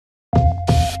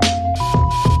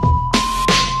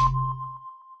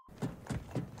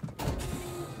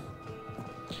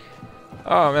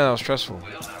Oh man, that was stressful.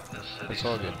 It's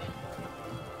all good.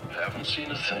 Haven't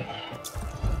seen a thing.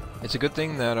 It's a good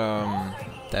thing that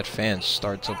that fan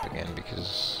starts up again,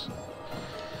 because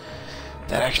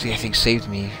that actually I think saved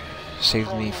me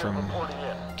from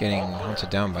getting hunted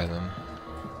down by them.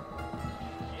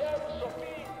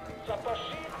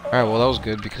 Alright, well that was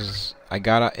good because I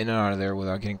got in and out of there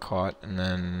without getting caught, and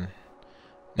then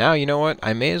now you know what?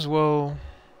 I may as well.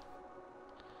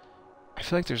 I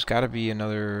feel like there's gotta be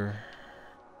another.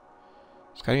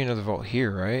 There's gotta be another vault here,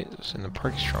 right? It's in the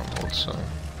Pyke stronghold, so.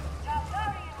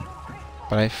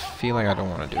 But I feel like I don't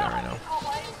want to do that right now.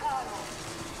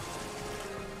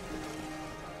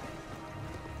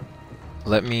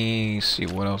 Let me see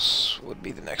what else would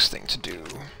be the next thing to do.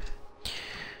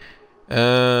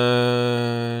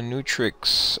 New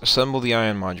tricks. Assemble the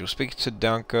ion module. Speak to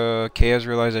Danka. Kay has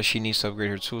realized that she needs to upgrade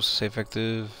her tools to stay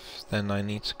effective. Then I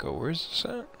need to go. Where's this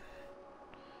at?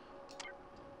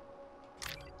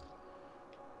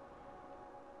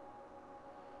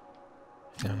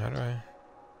 Yeah, how do I?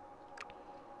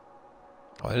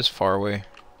 Oh, it is far away.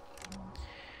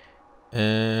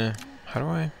 How do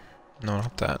I? No,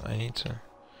 not that. I need to.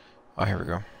 Oh, here we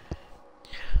go.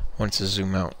 I want to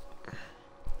zoom out.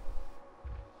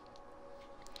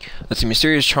 Let's see.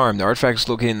 Mysterious charm. The artifact is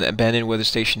located in the abandoned weather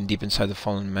station deep inside the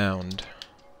fallen mound.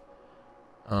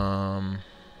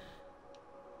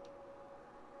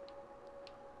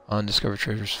 Undiscovered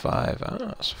treasures 5.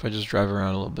 Ah, so if I just drive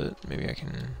around a little bit, maybe I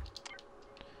can.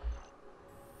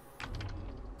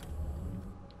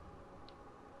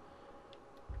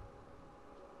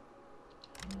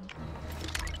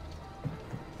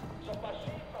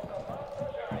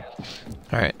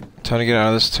 Alright, time to get out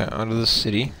of this town, out of this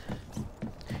city.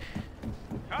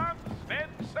 Come spend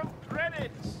some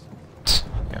credits.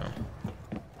 Yeah.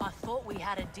 I thought we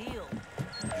had a deal.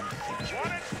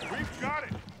 Want it? We've got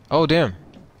it. Oh damn.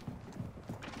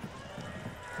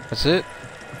 That's it?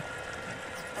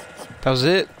 That was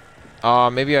it?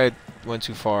 Maybe I went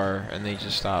too far and they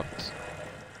just stopped.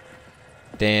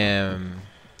 Damn.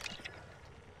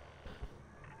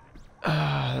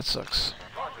 Ah, that sucks.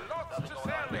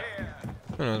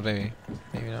 Who knows, maybe.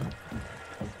 Maybe not.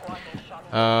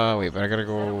 Wait, but I gotta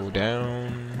go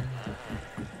down.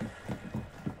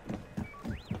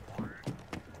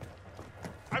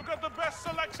 I've got the best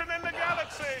selection in the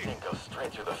galaxy. Go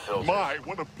straight through the filter. My,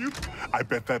 what a beaut! I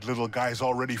bet that little guy's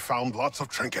already found lots of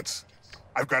trinkets.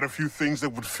 I've got a few things that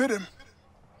would fit him.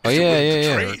 Oh If you're yeah, willing to yeah,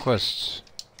 yeah. trade. Requests.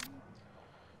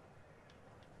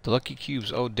 The lucky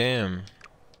cubes. Oh damn.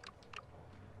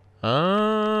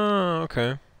 Ah,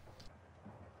 okay.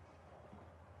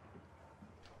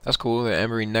 That's cool. The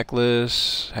emery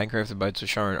necklace, handcrafted by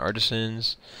Tosharan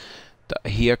artisans. The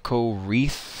Hyako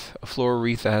wreath, a floral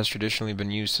wreath that has traditionally been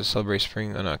used to celebrate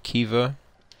spring on Akiva.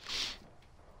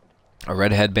 A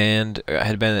red headband, a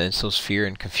headband that instills fear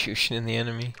and confusion in the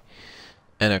enemy.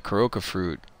 And a Karoka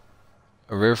fruit,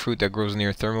 a rare fruit that grows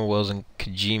near thermal wells in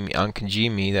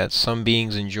Kajimi that some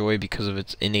beings enjoy because of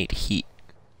its innate heat.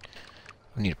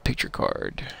 We need a picture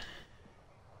card.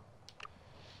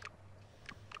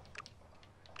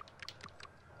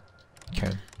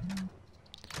 Okay.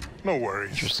 No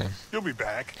worries. Interesting. You'll be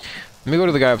back. Let me go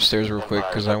to the guy upstairs real quick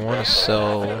because I want to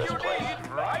sell.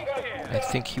 I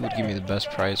think he would give me the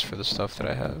best price for the stuff that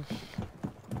I have.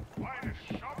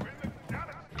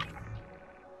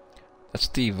 That's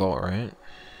the vault, right?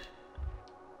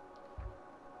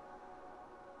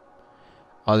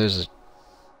 Oh, there's a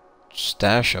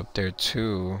stash up there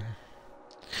too.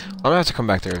 I'm gonna have to come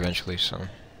back there eventually, so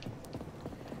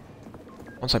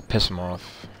once I piss him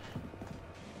off.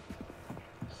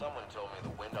 Someone told me the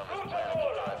wind on this planet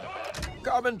will drive the back.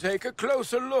 Come and take a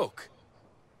closer look.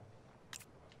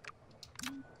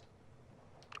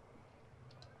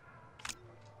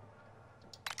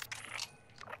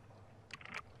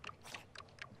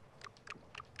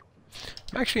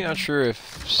 I'm actually not sure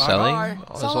if selling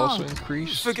is also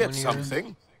increased. Forget when you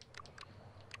something.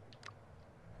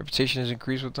 reputation is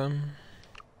increased with them.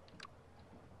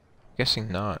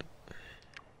 Guessing not.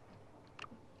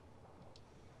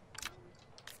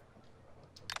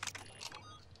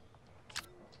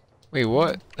 Wait,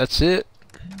 what? That's it?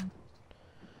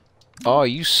 Oh,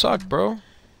 you suck, bro.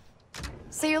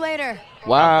 See you later.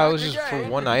 Wow, it was just for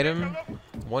one item?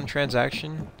 One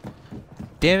transaction?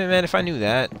 Damn it, man, if I knew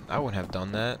that, I wouldn't have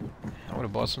done that. I would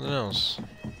have bought something else.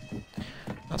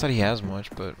 Not that he has much,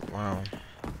 but wow.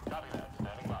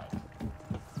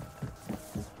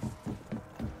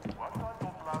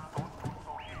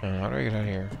 How do I get out of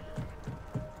here?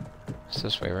 It's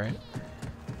this way, right?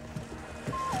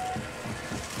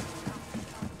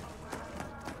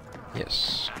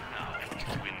 Yes.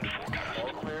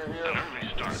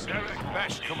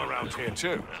 Besh come around here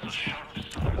too.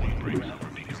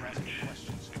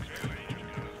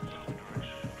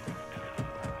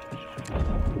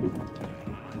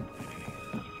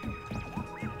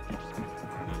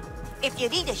 If you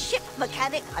need a ship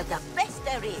mechanic, I'm the best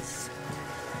there is.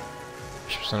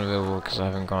 Ship's not available because I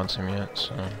haven't gone to him yet,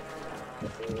 so.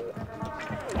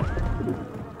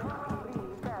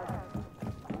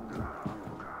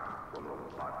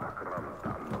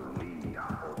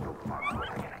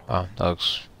 Wow, that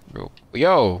looks real.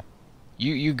 Yo,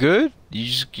 you good? You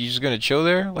just gonna chill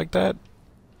there like that?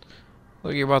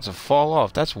 Look, you're about to fall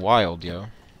off. That's wild, yo.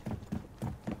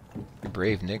 You're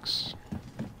brave, Nix.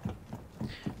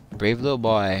 Brave little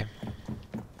boy.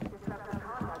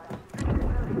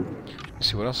 Let's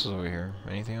see what else is over here.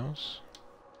 Anything else?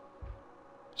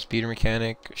 Speeder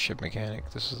mechanic, ship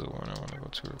mechanic. This is the one I want to go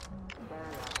to.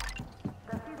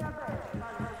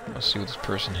 Let's see what this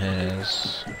person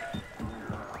has.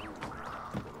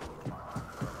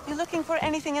 You looking for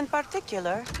anything in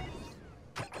particular?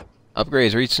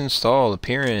 Upgrades, reach to install,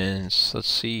 appearance. Let's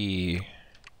see.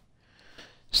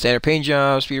 Standard paint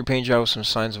job, speeder paint job with some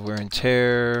signs of wear and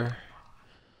tear.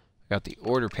 Got the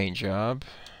order paint job.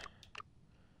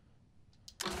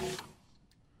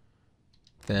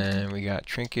 Then we got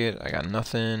trinket, I got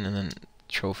nothing, and then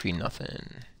trophy,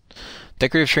 nothing.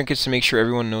 Decorative trinkets to make sure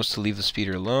everyone knows to leave the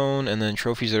speeder alone, and then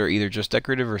trophies that are either just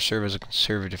decorative or serve as a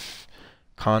conservative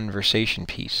conversation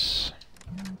piece.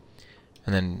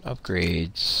 And then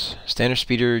upgrades. Standard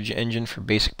speeder engine for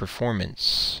basic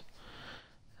performance.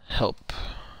 Help.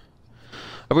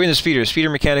 Upgrading the speeder. Speeder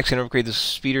mechanics can upgrade the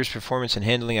speeder's performance and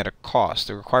handling at a cost.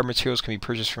 The required materials can be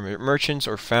purchased from merchants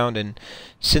or found in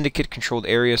syndicate-controlled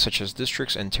areas such as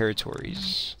districts and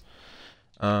territories.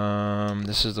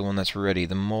 This is the one that's ready.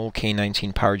 The Mole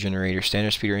K19 power generator.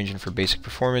 Standard speeder engine for basic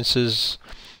performances.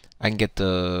 I can get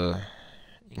the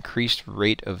increased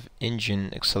rate of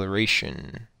engine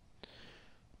acceleration.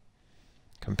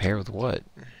 Compare with what?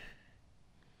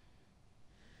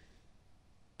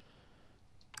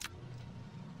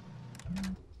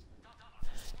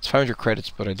 It's 500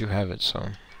 credits, but I do have it, so.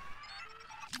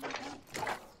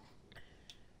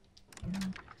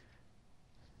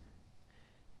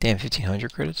 Damn,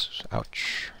 1500 credits?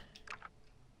 Ouch.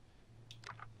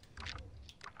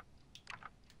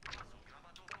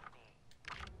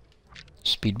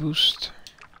 Speed boost.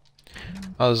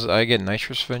 Oh, I get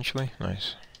nitrous eventually?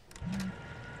 Nice.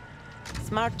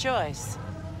 Smart choice.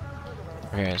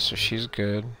 Okay, so she's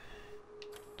good.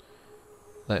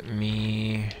 Let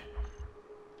me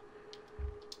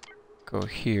go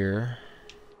here.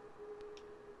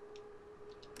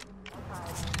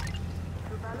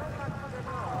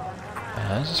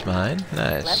 This is mine.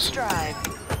 Nice. Let's drive.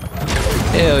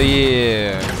 Hell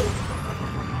yeah.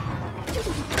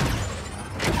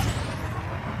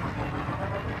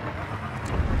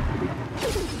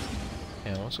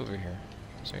 Yeah, what's over here?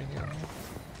 Is there anything over here?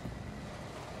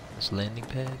 This landing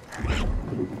pad?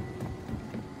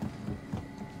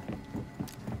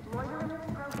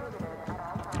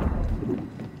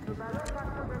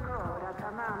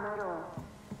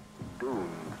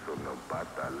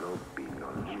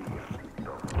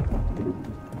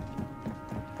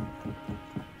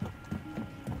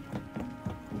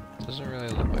 Doesn't really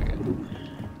look like it.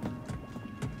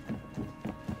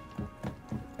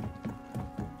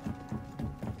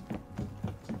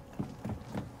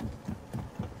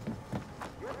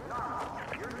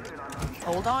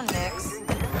 Hold on, Nix.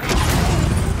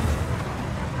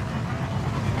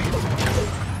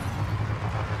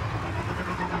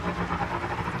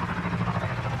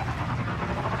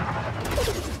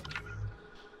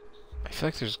 I feel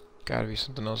like there's gotta be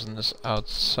something else in this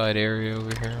outside area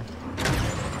over here.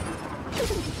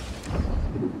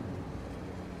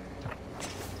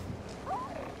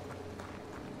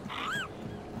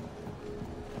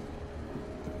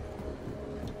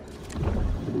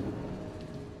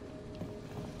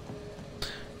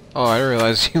 Oh, I didn't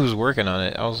realize he was working on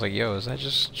it. I was like, yo, is that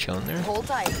just chilling there? Hold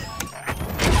tight.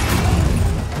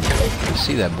 I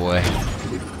see that boy.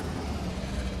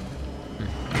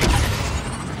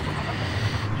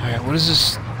 Alright, what does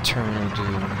this terminal do?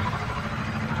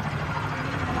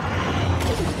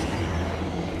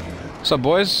 What's up,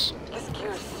 boys? This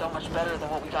gear is so much better than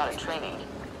what we got in training.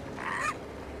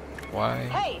 Why?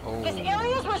 Hey, Oh. this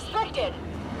area's restricted!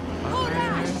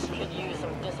 Alright. Could use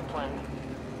some discipline.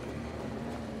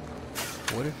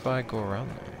 What if I go around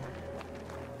there?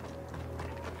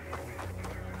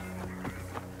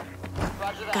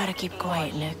 Roger that. Gotta keep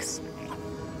quiet, Nix.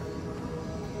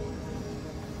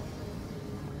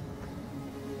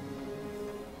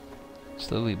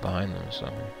 It's literally behind them, so.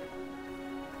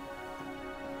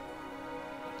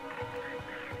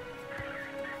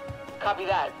 Copy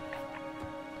that.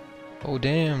 Oh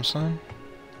damn, son.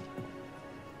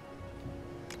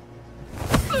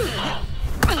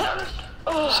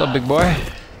 What's up, big boy?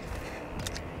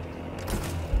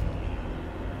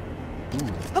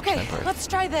 Ooh, Okay, sniper. let's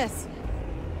try this.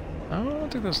 I don't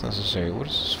think that's necessary. What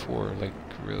is this for? Like,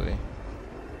 really?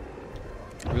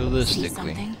 Realistically. See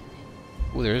something?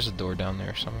 Ooh, there is a door down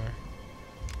there somewhere.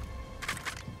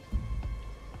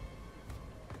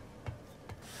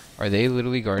 Are they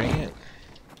literally guarding it?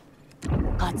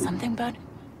 Got something, bud?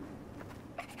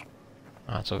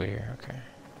 Oh, it's over here. Okay.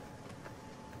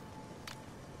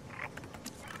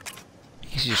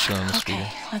 He's just chilling the speeder.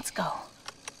 Okay, let's go.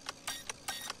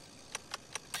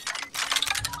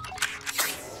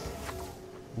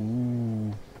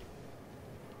 Ooh.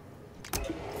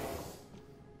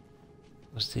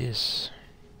 What's this?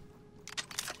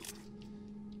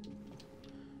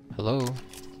 Hello.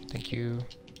 Thank you.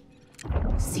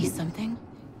 See something?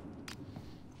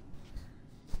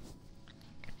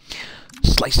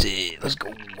 Slice it. Let's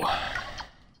go.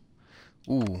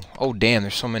 Ooh. Oh, damn.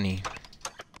 There's so many.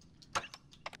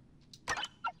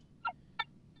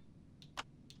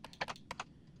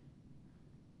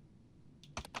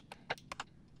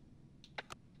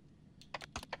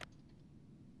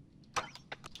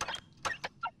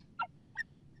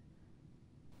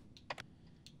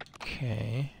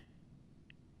 Okay.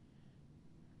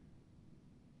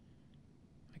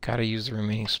 I gotta use the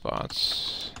remaining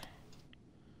spots.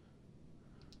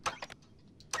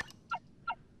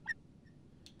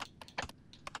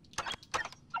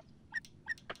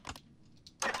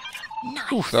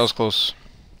 Nice. Oof, that was close.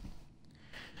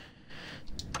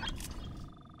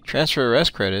 Transfer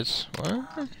arrest credits?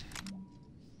 What?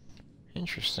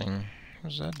 Interesting. What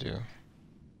does that do?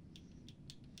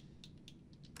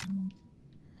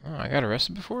 Oh, I got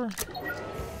arrested before? I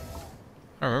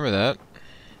don't remember that.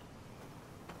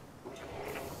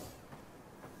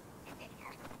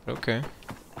 Okay.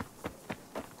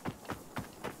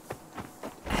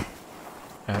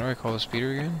 How do I call the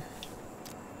speeder again?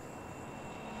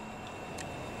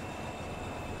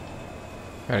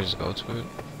 I just go to it.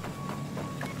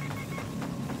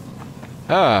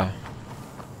 Ah!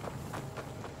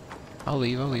 I'll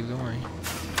leave, don't worry.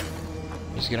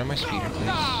 Just get on my speeder, please.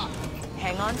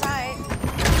 Hang on tight.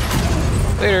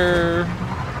 Later!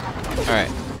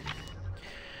 Alright.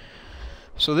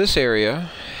 So this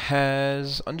area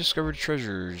has undiscovered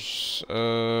treasures.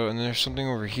 And there's something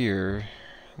over here.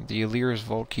 The Alira's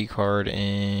vault key card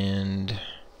and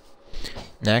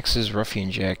Nax's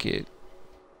ruffian jacket.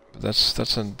 But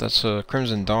that's a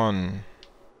Crimson Dawn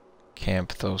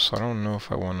camp though, so I don't know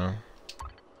if I wanna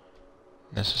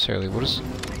necessarily. What is?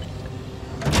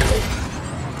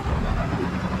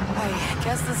 I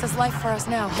guess this is life for us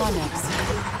now, huh, Nix?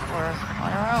 We're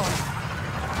on our own.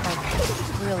 Like,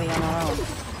 really on our own.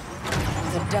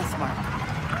 It's a death mark.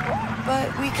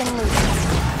 But we can lose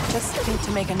it. Just need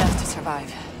to make enough to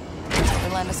survive. The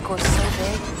land is course so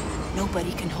big,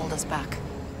 nobody can hold us back.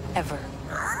 Ever.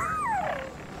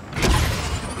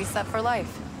 We set for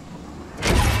life.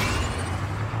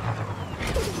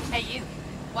 Hey, you.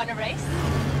 Want a race?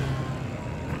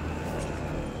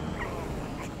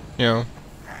 Yo.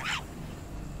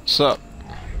 What's up?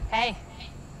 Hey.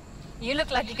 You look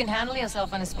like you can handle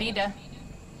yourself on a speeder.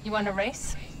 You want a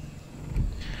race?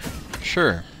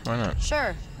 Sure, why not?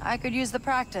 Sure, I could use the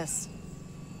practice.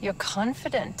 You're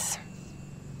confident.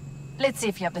 Let's see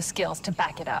if you have the skills to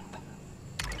back it up.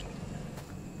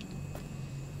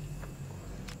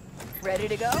 Ready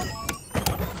to go?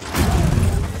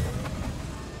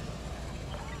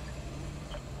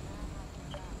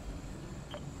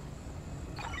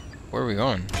 Where are we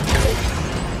going?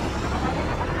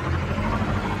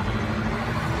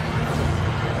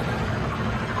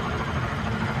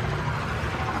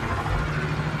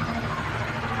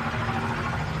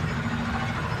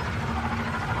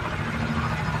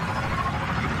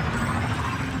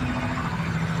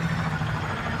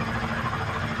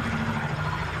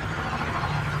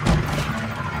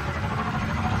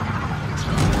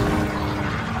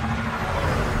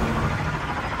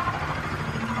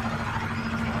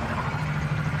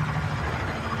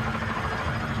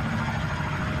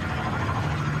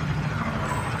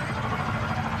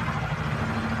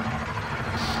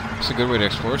 It's a good way to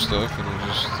explore stuff, it'll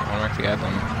just automatically add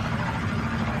them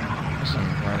as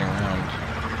I'm riding around.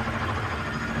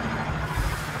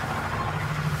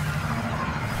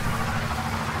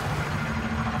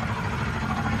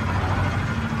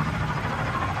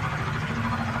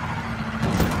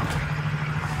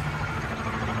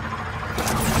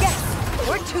 Yes!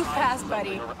 We're too fast,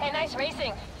 buddy. Hey, nice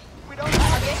racing.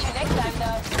 I'll get you next time,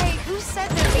 though. Hey, who said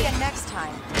there'd be a next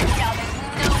time? Yeah,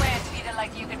 there's nowhere to be feel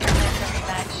like you could win this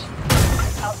match.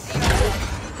 I'll see you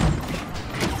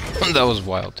around. That was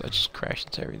wild. I just crashed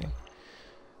into everything.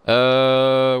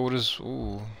 What is...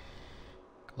 Ooh.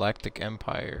 Galactic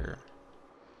Empire.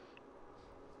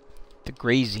 The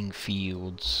grazing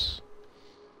fields.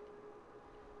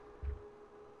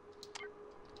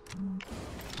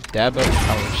 Daba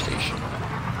Power Station.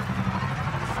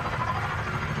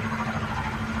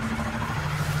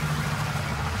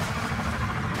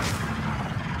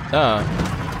 Ah.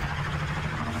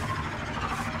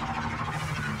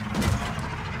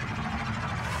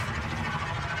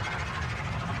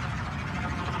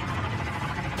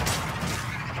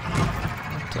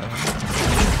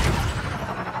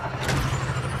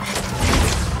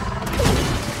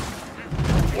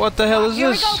 What the hell is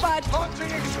this?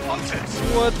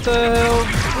 What the hell,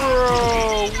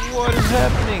 bro? What is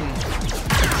happening?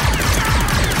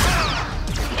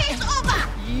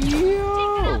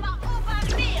 Yo!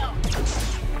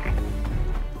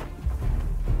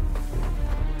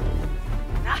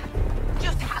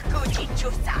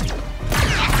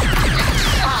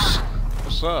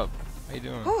 What's up? How you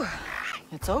doing? Whew.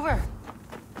 It's over.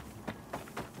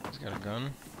 He's got a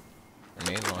gun.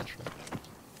 Grenade launcher.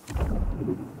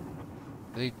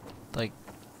 They, like...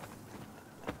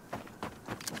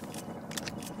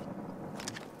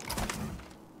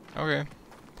 Okay.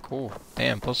 Cool.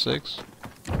 Damn, +6.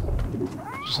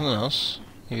 Just something else.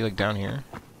 Maybe like down here.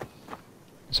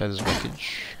 Inside this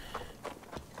wreckage.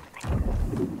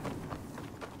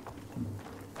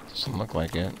 Doesn't look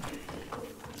like it.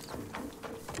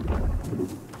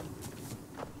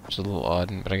 It's a little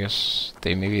odd, but I guess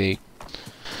maybe they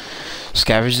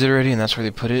scavenged it already and that's where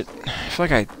they put it. I feel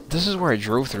like this is where I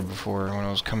drove through before when I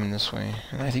was coming this way.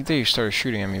 And I think they started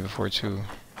shooting at me before too.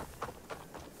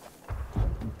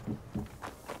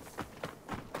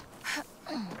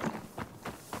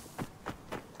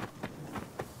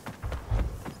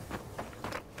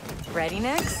 Ready,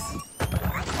 Nix?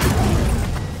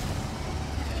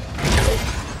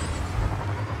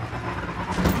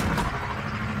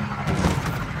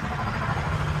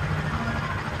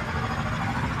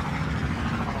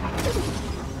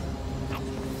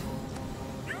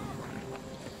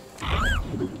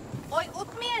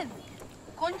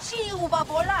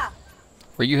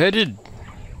 Where you headed?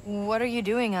 What are you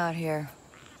doing out here?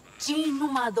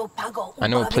 I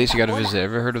know a place you gotta visit.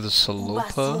 Ever heard of the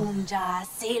Salopa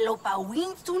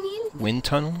Wind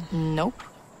Tunnel? Nope.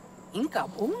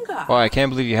 Wow, I can't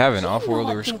believe you haven't.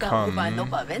 Off-worlders come from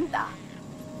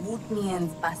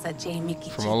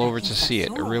all over to see it.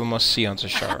 A real must-see on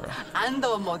Asara.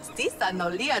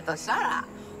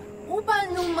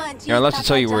 You're not allowed to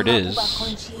tell you where it is.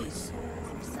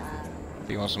 If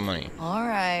you want some money.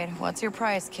 Alright, what's your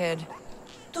price, kid?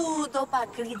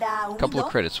 A couple of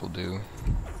credits will do.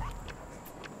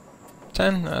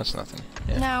 10? No, that's nothing.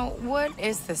 Yeah. Now, what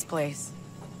is this place?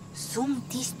 It's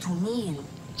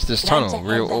this tunnel,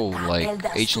 real old, like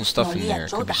ancient stuff in there.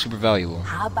 It could be super valuable.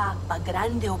 At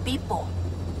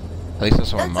least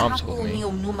that's what my mom told me.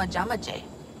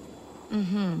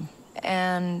 Mm-hmm.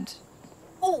 And...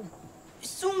 Oh,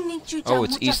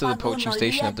 it's east of the poaching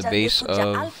station at the base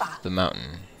of the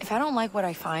mountain. if I don't like what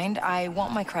I find, I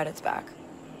want my credits back.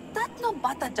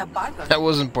 That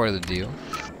wasn't part of the deal.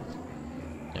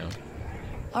 Yeah.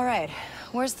 Alright,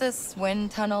 where's this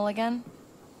wind tunnel again?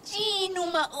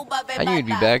 I knew you'd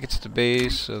be back. It's at the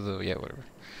base of the... yeah, whatever.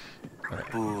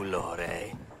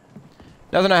 Right.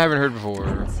 Nothing I haven't heard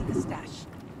before.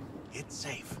 It's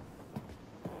safe.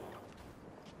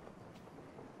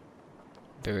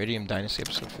 Viridium Dynasty,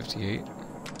 episode 58.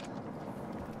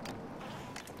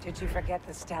 Did you forget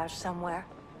the stash somewhere?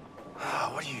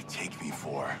 What do you take me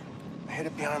for? I hid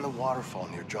it behind the waterfall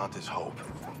near Jonta's Hope.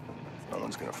 No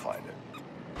one's gonna find it.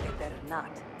 They better not.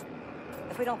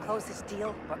 If we don't close this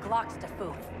deal, we're Glocks to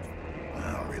food.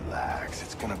 Now relax,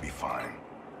 it's gonna be fine.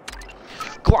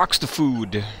 Glocks the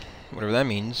food. Whatever that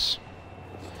means.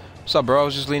 What's up, bro? I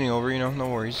was just leaning over, you know, no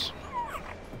worries.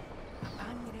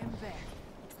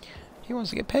 He wants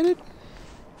to get petted?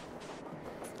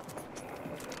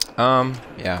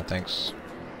 Yeah, thanks.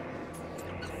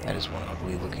 That is one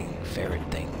ugly looking ferret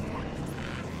thing.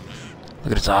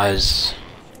 Look at its eyes.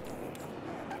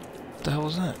 What the hell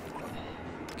was that?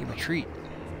 Give him a treat.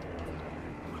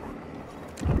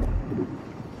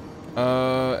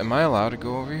 Am I allowed to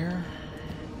go over here?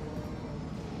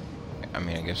 I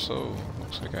mean, I guess so.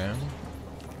 Looks like I am.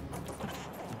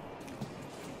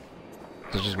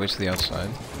 Let's just wait to the outside.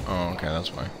 Oh, okay,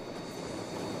 that's why.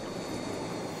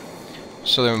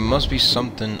 So there must be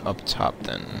something up top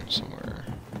then, somewhere.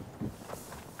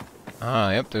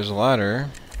 Ah, yep, there's a ladder.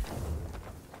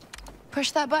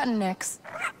 Push that button, Nix.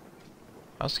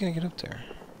 How's he gonna get up there?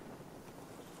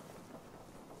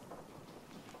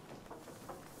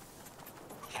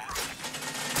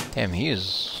 Damn, he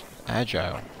is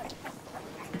agile.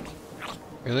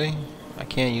 Really? I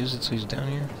can't use it so he's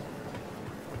down here?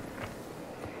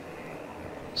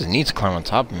 He doesn't need to climb on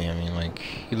top of me. I mean, like,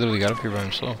 he literally got up here by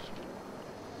himself.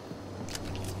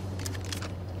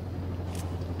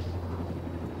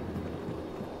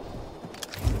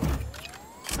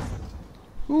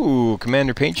 Ooh,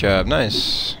 Commander paint job.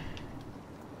 Nice.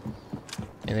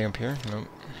 Anything up here? Nope.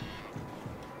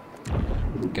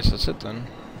 Guess that's it then.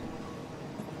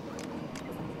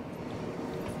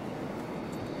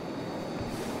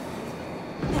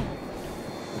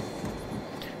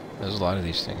 There's a lot of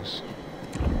these things.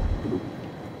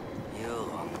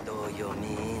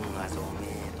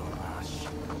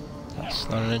 That's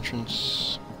not an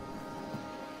entrance.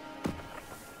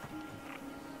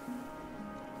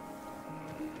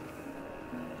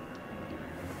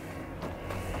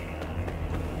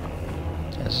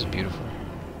 This is beautiful.